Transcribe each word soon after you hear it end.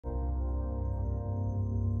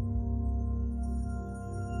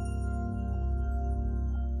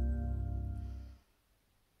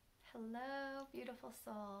beautiful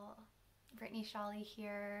soul. Brittany Shawley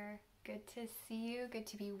here. Good to see you. Good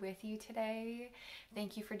to be with you today.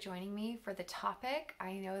 Thank you for joining me for the topic.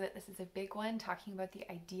 I know that this is a big one, talking about the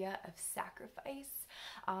idea of sacrifice,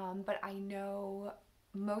 but I know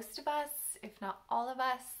most of us, if not all of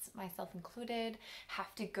us, myself included,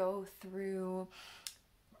 have to go through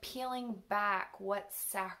peeling back what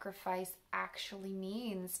sacrifice actually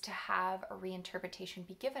means, to have a reinterpretation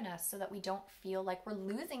be given us so that we don't feel like we're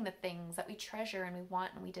losing the things that we treasure and we want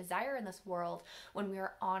and we desire in this world when we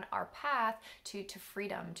are on our path to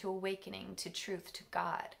freedom, to awakening, to truth, to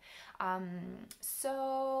God.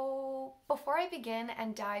 So before I begin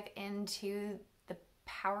and dive into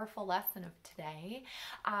powerful lesson of today,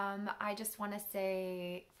 I just want to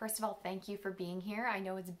say, first of all, thank you for being here. I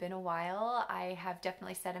know it's been a while. I have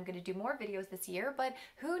definitely said I'm going to do more videos this year, but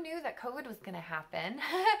who knew that COVID was going to happen?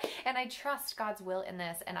 And I trust God's will in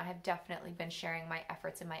this, and I have definitely been sharing my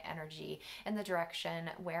efforts and my energy in the direction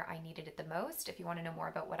where I needed it the most. If you want to know more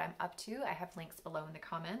about what I'm up to, I have links below in the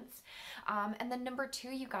comments. And then number two,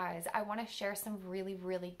 you guys, I want to share some really,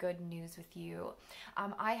 really good news with you.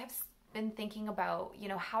 I have been thinking about,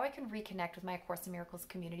 how I can reconnect with my A Course in Miracles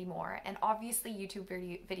community more. And obviously YouTube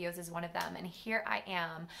videos is one of them. And here I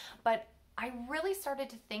am. But I really started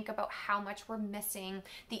to think about how much we're missing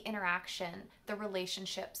the interaction, the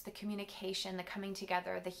relationships, the communication, the coming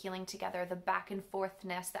together, the healing together, the back and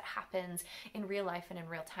forthness that happens in real life and in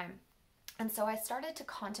real time. And so I started to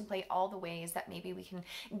contemplate all the ways that maybe we can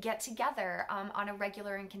get together on a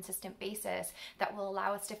regular and consistent basis that will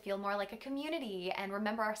allow us to feel more like a community and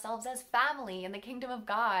remember ourselves as family in the kingdom of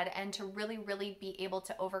God, and to really, really be able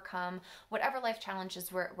to overcome whatever life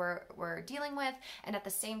challenges we're dealing with, and at the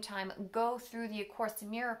same time go through the A Course in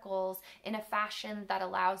Miracles in a fashion that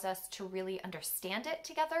allows us to really understand it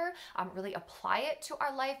together, really apply it to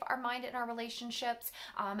our life, our mind, and our relationships,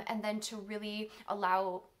 and then to really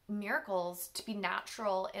allow miracles to be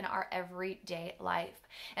natural in our everyday life.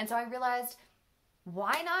 And so I realized,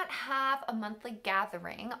 why not have a monthly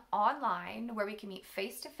gathering online where we can meet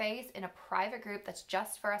face-to-face in a private group that's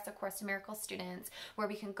just for us A Course in Miracles students, where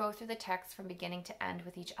we can go through the text from beginning to end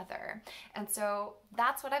with each other. And so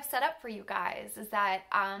that's what I've set up for you guys, is that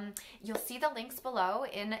you'll see the links below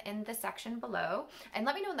in the section below, and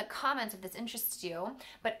let me know in the comments if this interests you.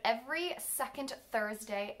 But every second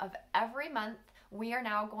Thursday of every month, we are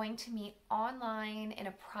now going to meet online in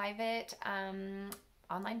a private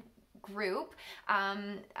online group,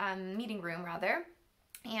 meeting room rather.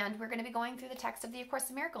 And we're going to be going through the text of the A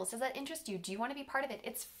Course in Miracles. Does that interest you? Do you want to be part of it?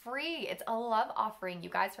 It's free. It's a love offering,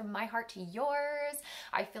 you guys, from my heart to yours.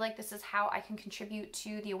 I feel like this is how I can contribute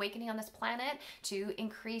to the awakening on this planet, to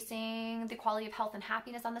increasing the quality of health and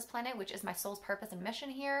happiness on this planet, which is my soul's purpose and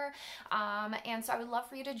mission here. And so I would love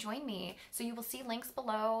for you to join me. So you will see links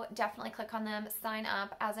below. Definitely click on them. Sign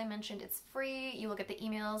up. As I mentioned, it's free. You will get the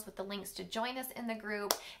emails with the links to join us in the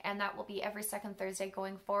group. And that will be every second Thursday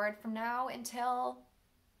going forward from now until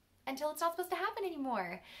it's not supposed to happen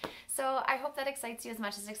anymore. So I hope that excites you as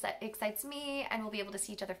much as it excites me, and we'll be able to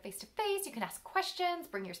see each other face to face. You can ask questions,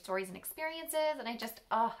 bring your stories and experiences, and I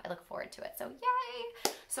look forward to it. So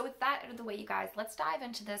yay! So with that out of the way, you guys, let's dive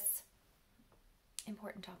into this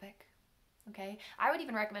important topic. Okay, I would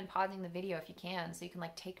even recommend pausing the video if you can, so you can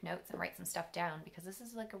take notes and write some stuff down, because this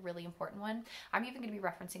is a really important one. I'm even going to be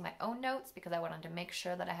referencing my own notes because I wanted to make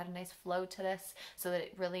sure that I had a nice flow to this so that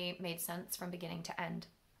it really made sense from beginning to end.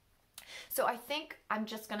 So I think I'm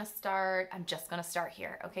just gonna start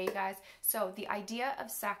here, okay, you guys? So the idea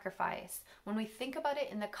of sacrifice, when we think about it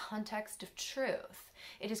in the context of truth,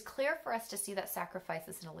 it is clear for us to see that sacrifice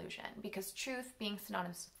is an illusion, because truth, being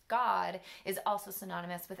synonymous with God, is also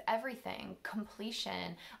synonymous with everything: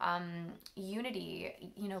 completion, unity,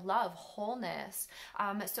 love, wholeness.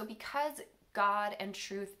 So because God and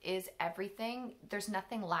truth is everything, there's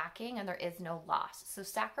nothing lacking and there is no loss. So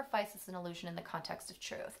sacrifice is an illusion in the context of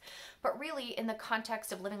truth. But really, in the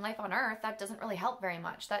context of living life on earth, that doesn't really help very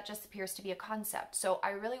much. That just appears to be a concept. So I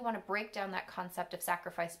really want to break down that concept of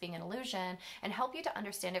sacrifice being an illusion and help you to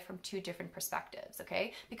understand it from two different perspectives,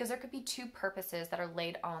 okay? Because there could be two purposes that are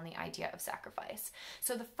laid on the idea of sacrifice.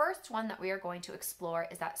 So the first one that we are going to explore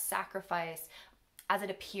is that sacrifice as it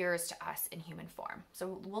appears to us in human form.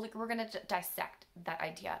 So we're going to dissect that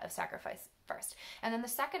idea of sacrifice first. And then the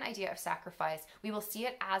second idea of sacrifice, we will see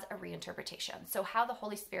it as a reinterpretation. So how the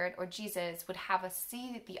Holy Spirit or Jesus would have us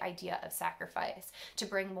see the idea of sacrifice to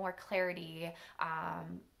bring more clarity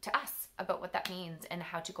to us about what that means and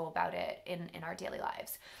how to go about it in our daily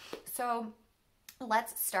lives. So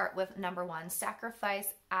Let's start with number one, sacrifice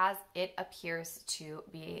as it appears to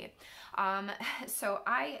be. So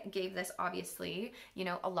I gave this, obviously,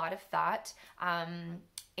 a lot of thought.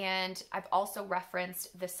 And I've also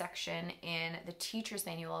referenced the section in the teacher's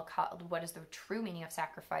manual called What is the True Meaning of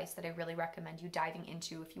Sacrifice, that I really recommend you diving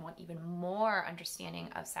into if you want even more understanding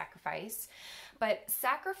of sacrifice. But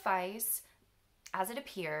sacrifice, as it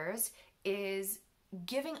appears, is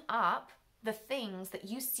giving up the things that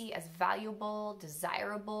you see as valuable,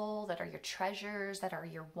 desirable, that are your treasures, that are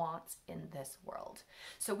your wants in this world.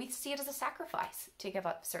 So we see it as a sacrifice to give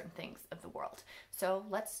up certain things of the world. So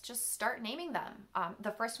let's just start naming them. The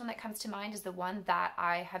first one that comes to mind is the one that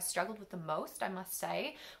I have struggled with the most, I must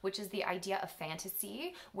say, which is the idea of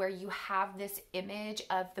fantasy, where you have this image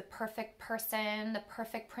of the perfect person, the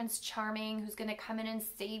perfect Prince Charming who's going to come in and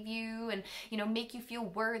save you and, make you feel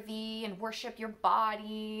worthy and worship your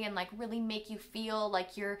body and like really make you feel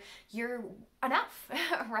like you're enough,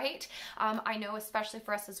 right? I know, especially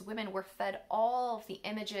for us as women, we're fed all of the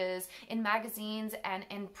images in magazines and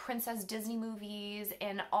in Princess Disney movies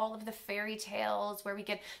and all of the fairy tales where we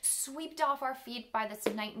get swept off our feet by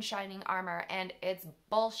this knight in shining armor, and it's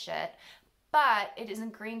bullshit. But it is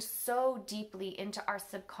ingrained so deeply into our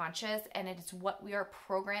subconscious, and it is what we are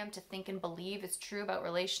programmed to think and believe is true about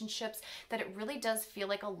relationships, that it really does feel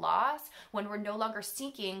like a loss when we're no longer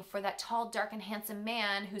seeking for that tall, dark, and handsome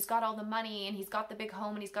man who's got all the money and he's got the big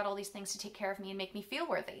home and he's got all these things to take care of me and make me feel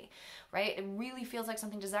worthy, right? It really feels like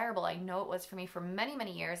something desirable. I know it was for me for many,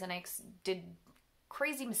 many years, and I did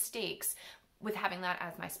crazy mistakes with having that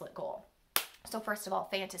as my split goal. So first of all,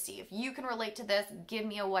 fantasy. If you can relate to this, give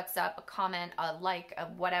me a what's up, a comment, a like, a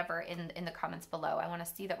whatever in the comments below. I want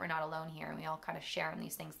to see that we're not alone here and we all kind of share in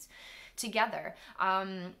these things together.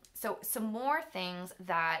 So some more things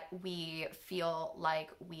that we feel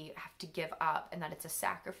like we have to give up and that it's a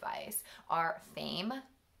sacrifice are fame,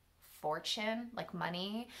 fortune, like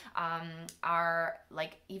money, are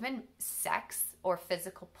like even sex or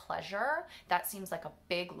physical pleasure. That seems like a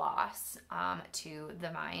big loss to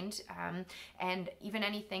the mind. And even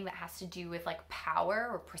anything that has to do with like power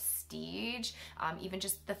or prestige, even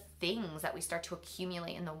just the things that we start to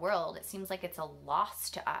accumulate in the world, it seems like it's a loss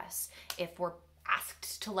to us if we're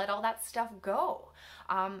asked to let all that stuff go.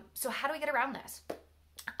 So how do we get around this?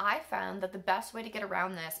 I found that the best way to get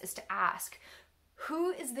around this is to ask, who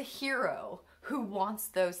is the hero who wants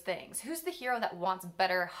those things? Who's the hero that wants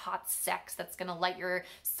better hot sex that's gonna light your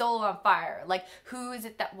soul on fire? Like, who is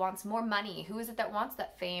it that wants more money? Who is it that wants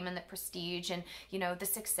that fame and the prestige and, the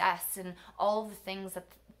success and all of the things that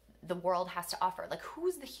the world has to offer? Like,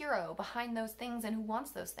 who's the hero behind those things and who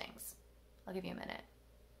wants those things? I'll give you a minute.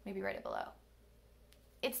 Maybe write it below.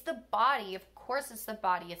 It's the body. Of course it's the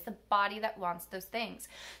body. It's the body that wants those things.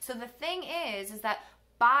 So the thing is that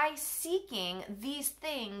by seeking these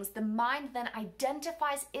things, the mind then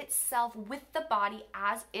identifies itself with the body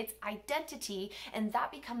as its identity, and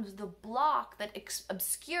that becomes the block that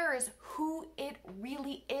obscures who it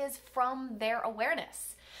really is from their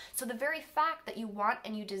awareness. So the very fact that you want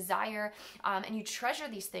and you desire and you treasure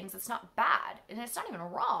these things, it's not bad, and it's not even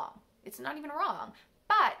wrong. It's not even wrong,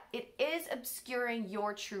 but it is obscuring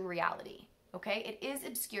your true reality, okay? It is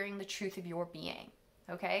obscuring the truth of your being,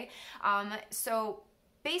 okay? So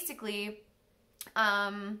basically,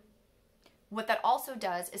 what that also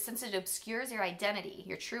does is, since it obscures your identity,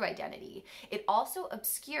 your true identity, it also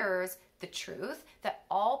obscures the truth that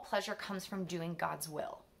all pleasure comes from doing God's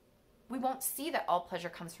will. We won't see that all pleasure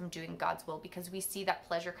comes from doing God's will because we see that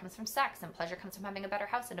pleasure comes from sex, and pleasure comes from having a better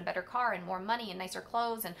house and a better car and more money and nicer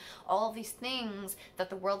clothes and all of these things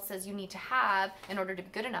that the world says you need to have in order to be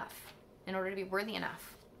good enough, in order to be worthy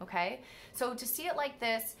enough, okay? So to see it like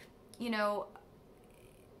this,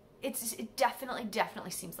 it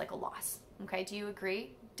definitely seems like a loss. Okay, do you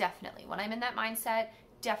agree? Definitely. When I'm in that mindset,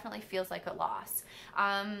 definitely feels like a loss.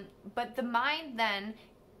 But the mind then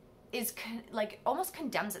is almost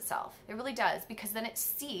condemns itself. It really does, because then it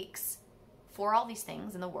seeks for all these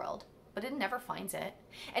things in the world, but it never finds it.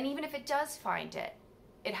 And even if it does find it,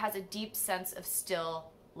 it has a deep sense of still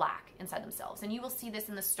lack inside themselves. And you will see this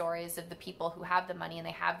in the stories of the people who have the money and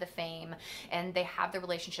they have the fame and they have the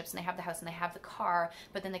relationships and they have the house and they have the car,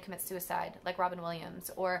 but then they commit suicide, like Robin Williams,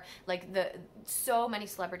 or like so many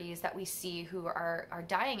celebrities that we see who are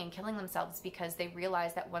dying and killing themselves because they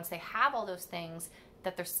realize that once they have all those things,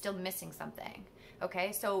 that they're still missing something.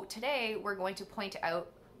 Okay, so today we're going to point out,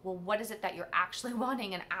 well, what is it that you're actually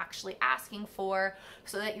wanting and actually asking for,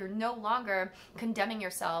 so that you're no longer condemning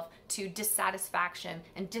yourself to dissatisfaction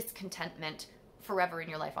and discontentment forever in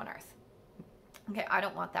your life on earth. Okay, I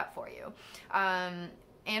don't want that for you.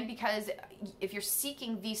 And because if you're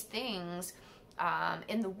seeking these things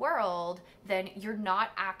in the world, then you're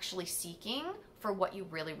not actually seeking for what you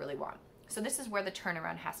really, really want. So this is where the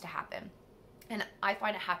turnaround has to happen. And I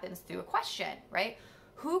find it happens through a question, right?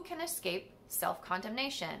 Who can escape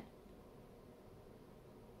self-condemnation?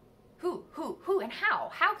 Who, and how?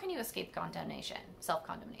 How can you escape condemnation,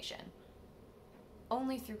 self-condemnation?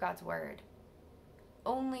 Only through God's word.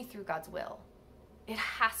 Only through God's will. It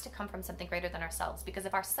has to come from something greater than ourselves, because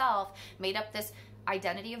if ourself made up this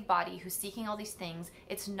identity of body who's seeking all these things,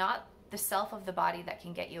 it's not the self of the body that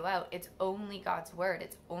can get you out. It's only God's word.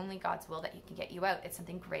 It's only God's will that can get you out. It's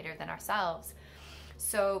something greater than ourselves.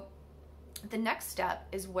 So the next step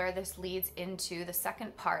is where this leads into the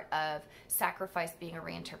second part of sacrifice being a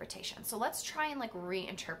reinterpretation. So let's try and like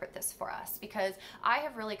reinterpret this for us, because I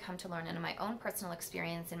have really come to learn in my own personal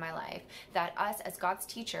experience in my life that us as God's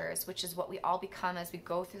teachers, which is what we all become as we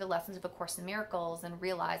go through the lessons of A Course in Miracles and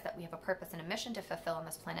realize that we have a purpose and a mission to fulfill on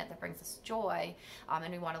this planet that brings us joy,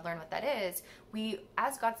 and we want to learn what that is, we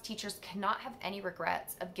as God's teachers cannot have any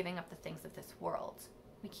regrets of giving up the things of this world.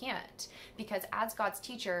 We can't, because as God's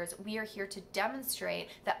teachers, we are here to demonstrate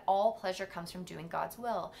that all pleasure comes from doing God's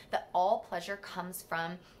will, that all pleasure comes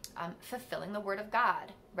from fulfilling the word of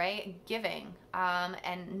God, right? Giving,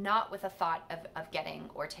 and not with a thought of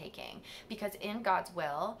getting or taking, because in God's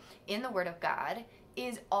will, in the word of God,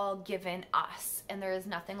 is all given us, and there is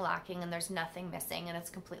nothing lacking and there's nothing missing, and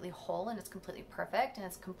it's completely whole and it's completely perfect and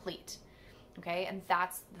it's complete. Okay, and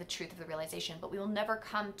that's the truth of the realization. But we will never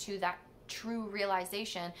come to that true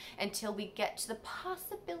realization until we get to the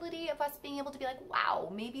possibility of us being able to be like, wow,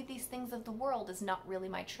 maybe these things of the world is not really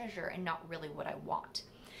my treasure and not really what I want.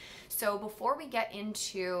 So before we get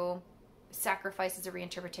into sacrifice as a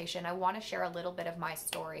reinterpretation, I want to share a little bit of my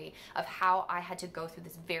story of how I had to go through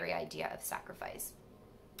this very idea of sacrifice.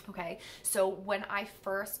 Okay, so when I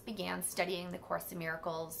first began studying the Course in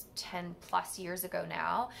Miracles 10 plus years ago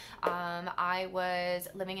now, I was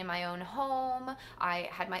living in my own home. I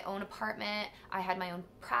had my own apartment. I had my own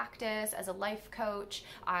practice as a life coach.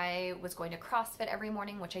 I was going to CrossFit every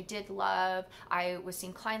morning, which I did love. I was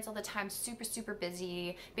seeing clients all the time, super, super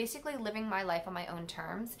busy, basically living my life on my own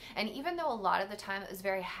terms. And even though a lot of the time it was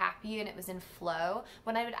very happy and it was in flow,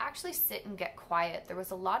 when I would actually sit and get quiet, there was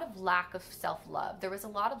a lot of lack of self-love. There was a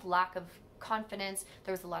lot of lack of confidence.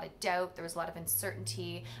 There was a lot of doubt. There was a lot of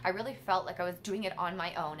uncertainty. I really felt like I was doing it on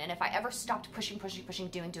my own. And if I ever stopped pushing,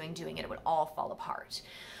 doing it would all fall apart.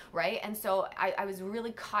 Right? And so I was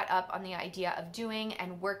really caught up on the idea of doing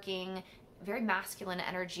and working, very masculine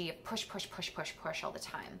energy of push all the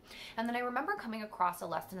time. And then I remember coming across a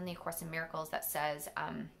lesson in the Course in Miracles that says,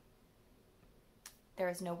 there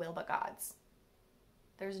is no will but God's.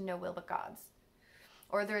 There's no will but God's.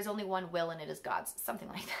 Or there is only one will and it is God's. Something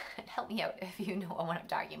like that. Help me out if you know what I'm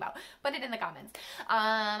talking about. Put it in the comments.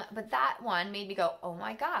 But that one made me go, oh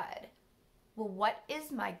my God. Well, what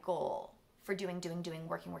is my goal for doing,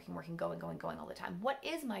 working, going all the time? What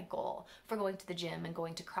is my goal for going to the gym and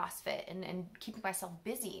going to CrossFit and keeping myself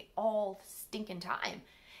busy all stinking time?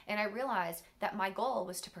 And I realized that my goal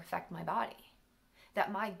was to perfect my body.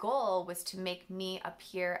 That my goal was to make me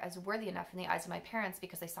appear as worthy enough in the eyes of my parents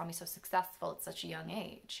because they saw me so successful at such a young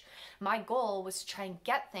age. My goal was to try and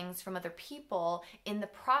get things from other people in the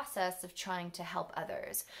process of trying to help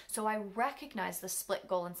others. So I recognized the split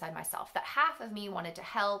goal inside myself, that half of me wanted to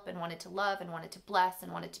help and wanted to love and wanted to bless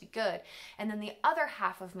and wanted to be good. And then the other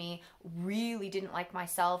half of me really didn't like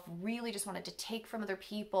myself, really just wanted to take from other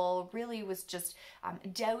people, really was just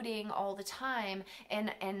doubting all the time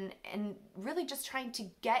and really just trying to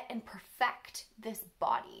get and perfect this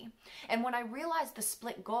body. And when I realized the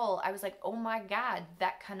split goal, I was like, oh my God,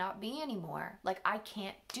 that cannot be anymore. Like, I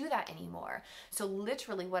can't do that anymore. So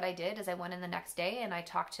literally what I did is I went in the next day and I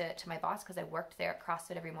talked to my boss, because I worked there at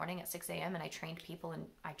CrossFit every morning at 6 a.m. and I trained people and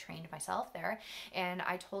I trained myself there. And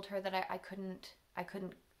I told her that I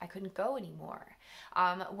couldn't go anymore.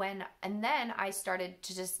 And then I started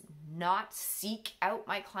to just not seek out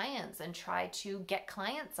my clients and try to get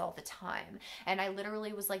clients all the time. And I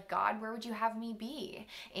literally was like, God, where would you have me be?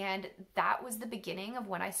 And that was the beginning of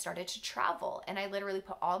when I started to travel. And I literally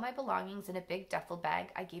put all my belongings in a big duffel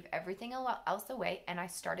bag. I gave everything else away and I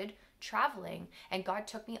started traveling, and God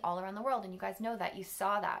took me all around the world. And you guys know that, you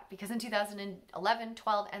saw that, because in 2011,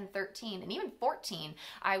 12, and 13, and even 14,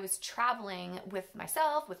 I was traveling with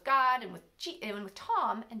myself, with God, and with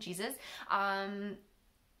Tom and Jesus, and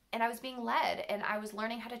I was being led, and I was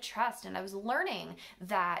learning how to trust, and I was learning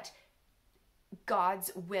that God's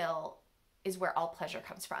will is where all pleasure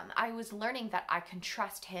comes from. I was learning that I can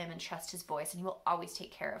trust him and trust his voice, and he will always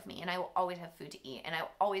take care of me, and I will always have food to eat, and I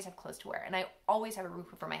will always have clothes to wear, and I always have a roof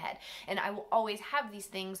over my head, and I will always have these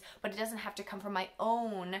things, but it doesn't have to come from my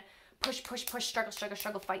own push, push, push, struggle, struggle,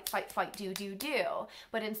 struggle, fight, fight, fight, do, do, do.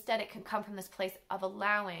 But instead it can come from this place of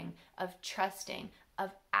allowing, of trusting, of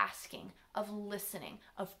asking, of listening,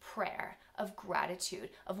 of prayer, of gratitude,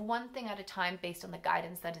 of one thing at a time based on the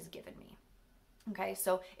guidance that is given me. Okay,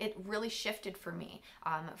 so it really shifted for me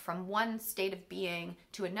from one state of being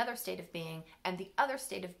to another state of being, and the other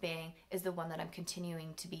state of being is the one that I'm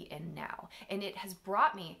continuing to be in now. And it has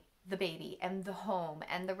brought me the baby and the home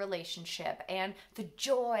and the relationship and the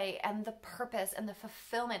joy and the purpose and the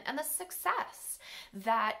fulfillment and the success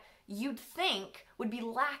that you'd think would be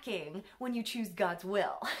lacking when you choose God's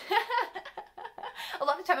will. A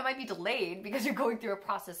lot of time it might be delayed because you're going through a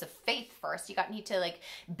process of faith first. You need to like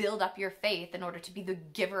build up your faith in order to be the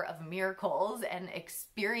giver of miracles and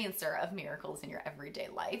experiencer of miracles in your everyday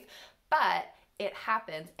life. But it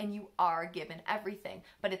happens and you are given everything.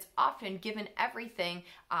 But it's often given everything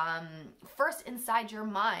first inside your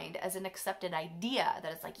mind as an accepted idea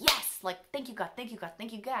that it's like, yes, like thank you God, thank you God,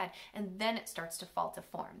 thank you God. And then it starts to fall to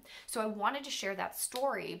form. So I wanted to share that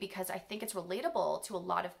story because I think it's relatable to a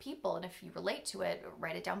lot of people. And if you relate to it,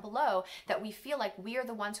 write it down below, that we feel like we are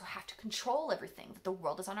the ones who have to control everything, that the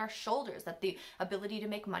world is on our shoulders, that the ability to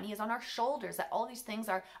make money is on our shoulders, that all these things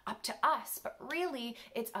are up to us. But really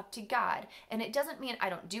it's up to God. And it doesn't mean I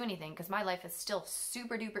don't do anything, because my life is still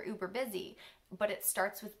super duper uber busy, but it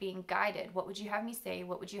starts with being guided. What would you have me say?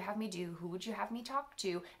 What would you have me do? Who would you have me talk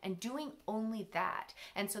to? And doing only that.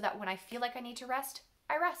 And so that when I feel like I need to rest,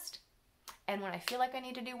 I rest. And when I feel like I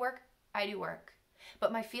need to do work, I do work.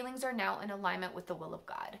 But my feelings are now in alignment with the will of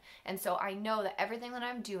God. And so I know that everything that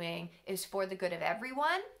I'm doing is for the good of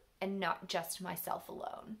everyone and not just myself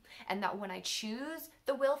alone. And that when I choose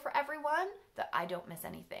the will for everyone, that I don't miss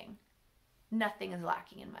anything. Nothing is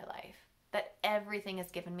lacking in my life, that everything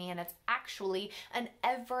is given me, and it's actually an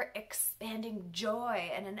ever-expanding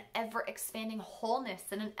joy and an ever-expanding wholeness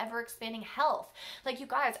and an ever-expanding health. Like, you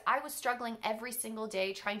guys, I was struggling every single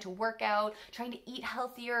day trying to work out, trying to eat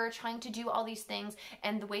healthier, trying to do all these things,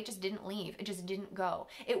 and the weight just didn't leave. It just didn't go.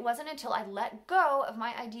 It wasn't until I let go of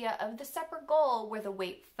my idea of the separate goal where the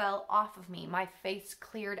weight fell off of me. My face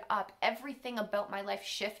cleared up. Everything about my life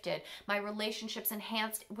shifted. My relationships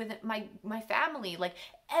enhanced with my family. Like,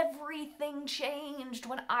 everything changed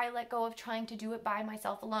when I let go of trying to do it by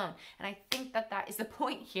myself alone. And I think that that is the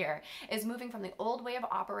point here, is moving from the old way of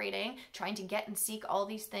operating, trying to get and seek all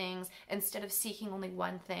these things instead of seeking only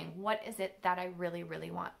one thing. What is it that I really, really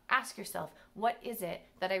want? Ask yourself, what is it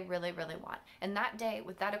that I really, really want? And that day,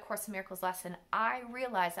 with that A Course in Miracles lesson, I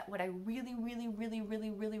realized that what I really, really, really,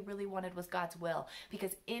 really, really, really wanted was God's will.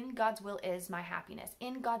 Because in God's will is my happiness.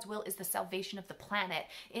 In God's will is the salvation of the planet.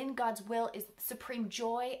 In God's will is supreme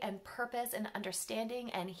joy and purpose and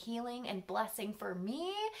understanding and healing and blessing for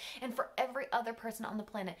me and for every other person on the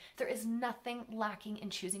planet. There is nothing lacking in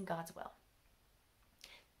choosing God's will.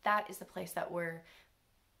 That is the place that we're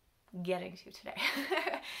getting to today.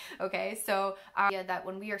 Okay, so yeah, that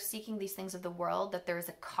when we are seeking these things of the world, that there is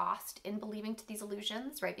a cost in believing to these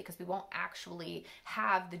illusions, right? Because we won't actually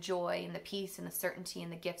have the joy and the peace and the certainty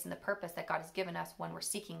and the gifts and the purpose that God has given us when we're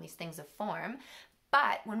seeking these things of form.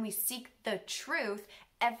 But when we seek the truth,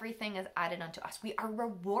 everything is added unto us. We are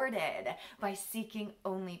rewarded by seeking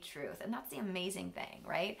only truth. And that's the amazing thing,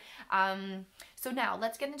 right? So now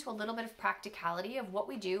let's get into a little bit of practicality of what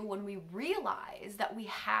we do when we realize that we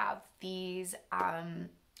have these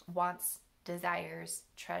wants, desires,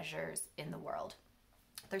 treasures in the world.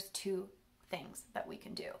 There's two things that we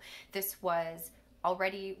can do. This was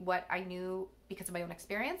already what I knew because of my own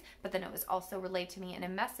experience, but then it was also relayed to me in a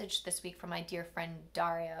message this week from my dear friend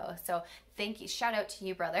Dario. So thank you, shout out to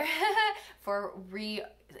you, brother, for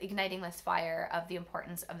reigniting this fire of the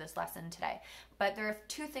importance of this lesson today. But there are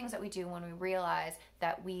two things that we do when we realize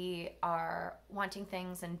that we are wanting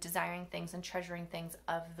things and desiring things and treasuring things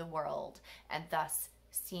of the world, and thus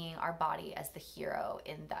seeing our body as the hero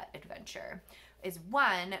in that adventure. Is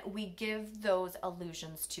one, we give those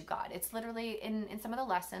illusions to God. It's literally in some of the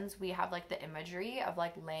lessons, we have like the imagery of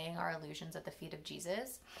like laying our illusions at the feet of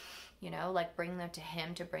Jesus, you know, like bring them to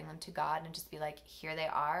him, to bring them to God, and just be like, here they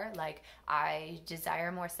are. Like, I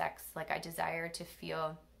desire more sex. Like, I desire to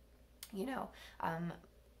feel,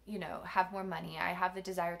 have more money. I have the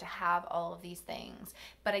desire to have all of these things,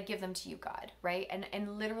 but I give them to you, God, right?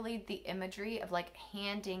 And literally the imagery of like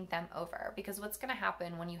handing them over, because what's going to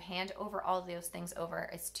happen when you hand over all of those things over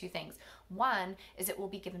is two things. One is it will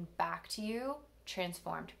be given back to you,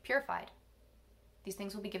 transformed, purified. These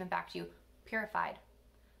things will be given back to you purified,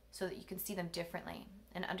 so that you can see them differently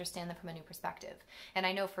and understand them from a new perspective. And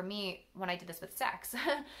I know for me, when I did this with sex,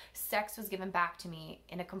 sex was given back to me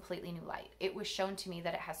in a completely new light. It was shown to me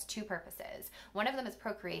that it has two purposes. One of them is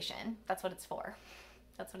procreation. That's what it's for.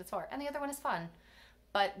 That's what it's for. And the other one is fun.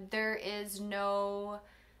 But there is no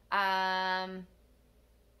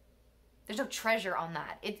there's no treasure on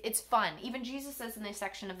that. It's fun. Even Jesus says in this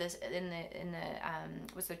section of this, in the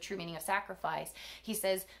what's the true meaning of sacrifice? He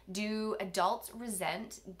says, "Do adults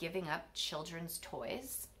resent giving up children's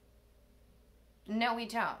toys?" No, we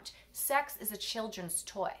don't. Sex is a children's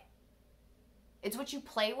toy. It's what you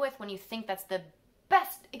play with when you think that's the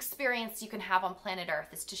best experience you can have on planet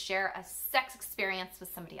Earth, is to share a sex experience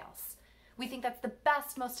with somebody else. We think that's the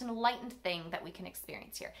best, most enlightened thing that we can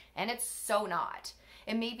experience here. And it's so not.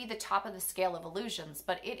 It may be the top of the scale of illusions,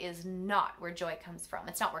 but it is not where joy comes from.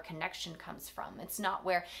 It's not where connection comes from. It's not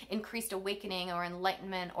where increased awakening or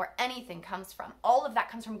enlightenment or anything comes from. All of that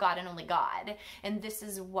comes from God and only God. And this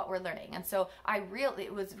is what we're learning. And so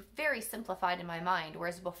it was very simplified in my mind,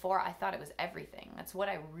 whereas before I thought it was everything. That's what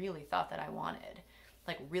I really thought that I wanted.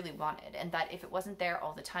 Like really wanted, and that if it wasn't there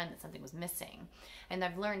all the time, that something was missing. And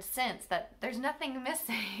I've learned since that there's nothing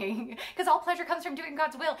missing, because all pleasure comes from doing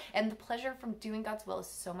God's will, and the pleasure from doing God's will is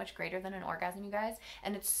so much greater than an orgasm, you guys,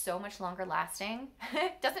 and it's so much longer lasting.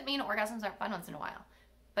 Doesn't mean orgasms aren't fun once in a while,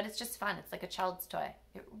 but it's just fun. It's like a child's toy.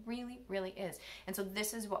 It really, really is. And so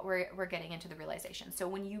this is what we're getting into, the realization. So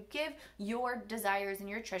when you give your desires and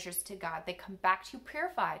your treasures to God, they come back to you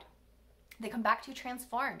purified. They come back to you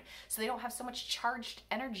transformed, so they don't have so much charged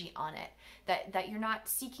energy on it that you're not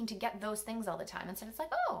seeking to get those things all the time. Instead, it's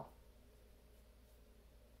like, oh,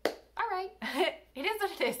 all right, it is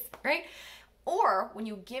what it is, right? Or when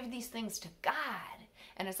you give these things to God,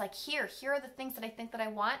 and it's like, here are the things that I think that I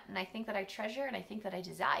want, and I think that I treasure, and I think that I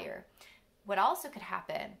desire. What also could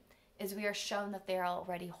happen is we are shown that they're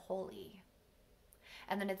already holy,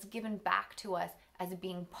 and then it's given back to us as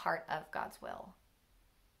being part of God's will.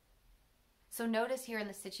 So notice here in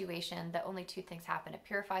the situation that only two things happen. It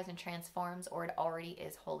purifies and transforms, or it already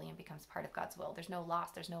is holy and becomes part of God's will. There's no loss,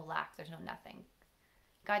 there's no lack, there's no nothing.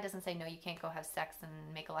 God doesn't say, no, you can't go have sex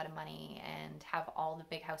and make a lot of money and have all the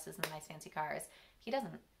big houses and the nice fancy cars. He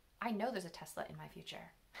doesn't. I know there's a Tesla in my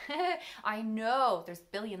future. I know there's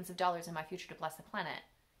billions of dollars in my future to bless the planet.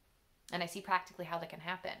 And I see practically how that can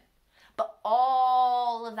happen. But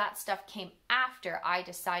all of that stuff came after I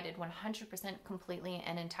decided 100% completely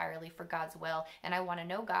and entirely for God's will, and I want to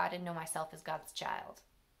know God and know myself as God's child.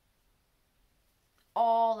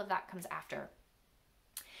 All of that comes after.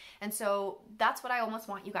 And so that's what I almost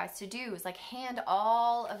want you guys to do, is like hand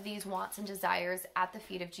all of these wants and desires at the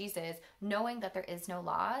feet of Jesus, knowing that there is no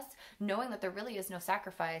loss, knowing that there really is no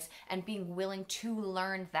sacrifice, and being willing to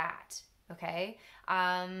learn that, okay?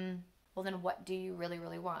 Well, then what do you really,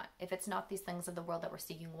 really want? If it's not these things of the world that we're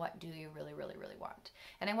seeking, what do you really, really, really want?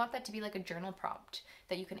 And I want that to be like a journal prompt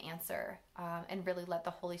that you can answer and really let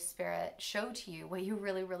the Holy Spirit show to you what you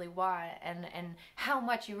really, really want and how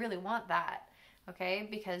much you really want that, okay?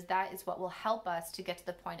 Because that is what will help us to get to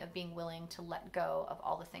the point of being willing to let go of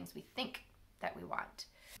all the things we think that we want.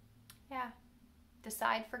 Yeah.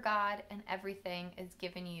 Decide for God, and everything is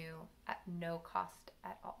given you at no cost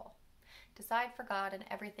at all. Decide for God, and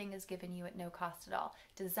everything is given you at no cost at all.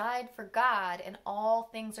 Decide for God, and all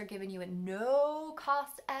things are given you at no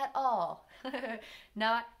cost at all.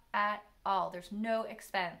 Not at all. There's no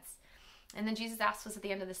expense. And then Jesus asks us at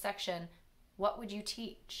the end of the section, what would you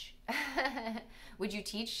teach? Would you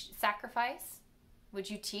teach sacrifice? Would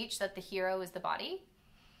you teach that the hero is the body?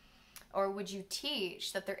 Or would you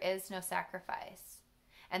teach that there is no sacrifice?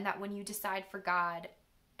 And that when you decide for God,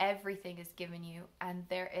 everything is given you, and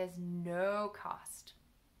there is no cost.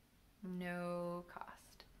 No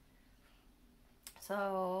cost.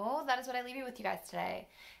 So that is what I leave you with, you guys, today.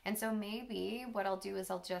 And so maybe what I'll do is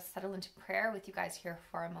I'll just settle into prayer with you guys here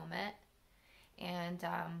for a moment, and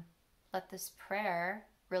let this prayer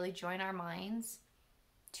really join our minds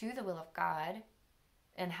to the will of God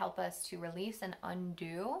and help us to release and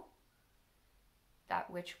undo that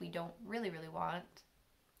which we don't really, really want,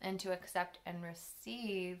 and to accept and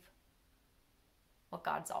receive what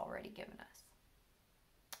God's already given us.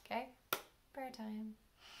 Okay? Prayer time.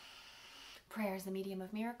 Prayer is the medium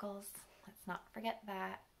of miracles. Let's not forget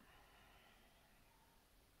that.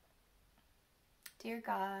 Dear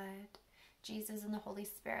God, Jesus and the Holy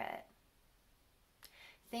Spirit,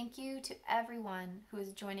 thank you to everyone who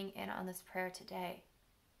is joining in on this prayer today.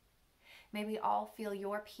 May we all feel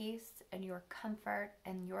your peace and your comfort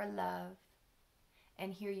and your love,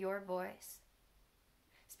 and hear your voice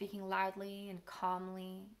speaking loudly and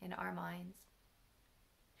calmly in our minds.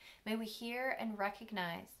 May we hear and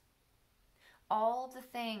recognize all of the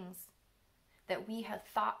things that we had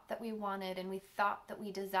thought that we wanted and we thought that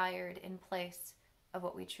we desired in place of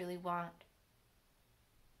what we truly want.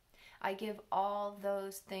 I give all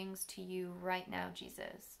those things to you right now,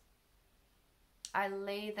 Jesus. I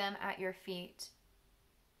lay them at your feet.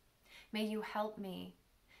 May you help me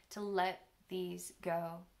to let these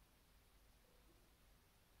go.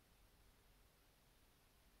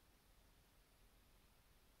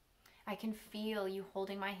 I can feel you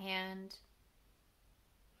holding my hand.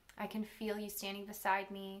 I can feel you standing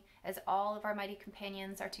beside me as all of our mighty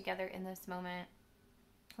companions are together in this moment.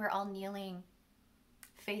 We're all kneeling,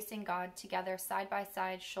 facing God together, side by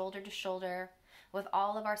side, shoulder to shoulder, with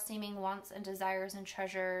all of our seeming wants and desires and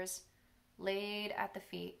treasures laid at the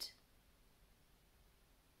feet.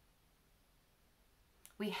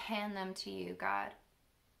 We hand them to you, God.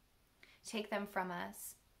 Take them from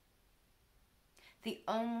us. The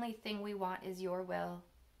only thing we want is your will.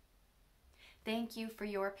 Thank you for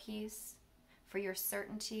your peace, for your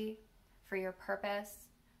certainty, for your purpose,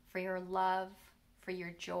 for your love, for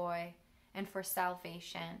your joy, and for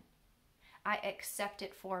salvation. I accept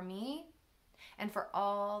it for me and for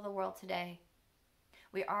all the world today.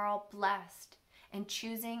 We are all blessed and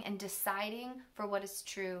choosing and deciding for what is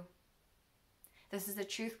true. This is the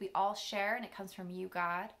truth we all share, and it comes from you,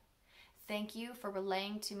 God. Thank you for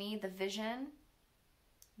relaying to me the vision,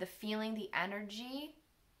 the feeling, the energy,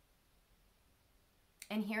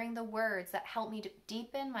 and hearing the words that help me to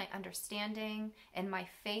deepen my understanding and my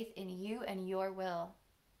faith in you and your will.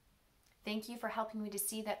 Thank you for helping me to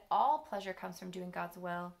see that all pleasure comes from doing God's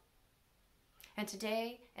will. And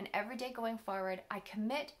today and every day going forward, I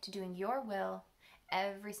commit to doing your will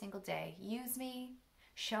every single day. Use me,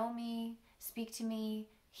 show me, speak to me,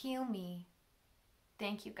 heal me.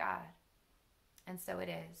 Thank you, God. And so it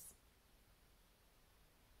is.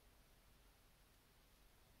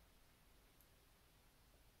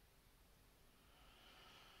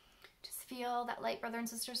 Feel that light, brother and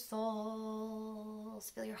sister souls.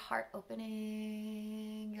 Feel your heart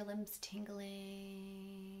opening, your limbs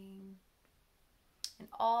tingling. And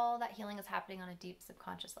all that healing is happening on a deep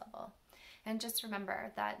subconscious level. And just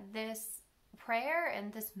remember that this prayer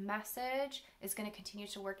and this message is going to continue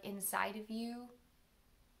to work inside of you.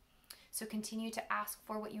 So continue to ask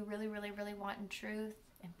for what you really, really, really want in truth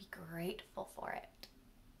and be grateful for it.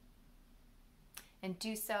 And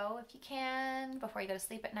do so if you can before you go to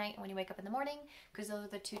sleep at night and when you wake up in the morning, because those are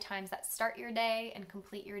the two times that start your day and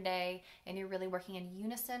complete your day, and you're really working in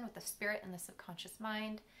unison with the spirit and the subconscious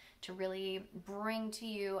mind to really bring to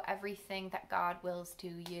you everything that God wills to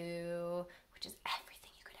you, which is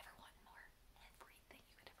everything you could ever want and more. Everything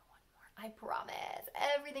you could ever want and more. I promise.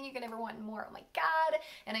 Everything you could ever want and more. Oh my God.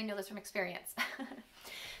 And I know this from experience.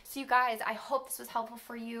 So you guys, I hope this was helpful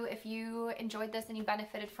for you. If you enjoyed this and you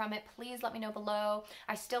benefited from it, please let me know below.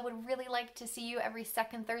 I still would really like to see you every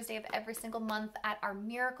second Thursday of every single month at our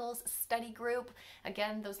Miracles study group.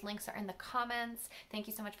 Again, those links are in the comments. Thank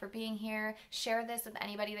you so much for being here. Share this with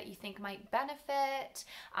anybody that you think might benefit.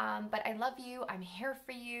 But I love you. I'm here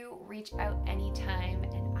for you. Reach out anytime,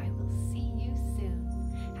 and I will see you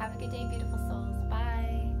soon. Have a good day, beautiful soul.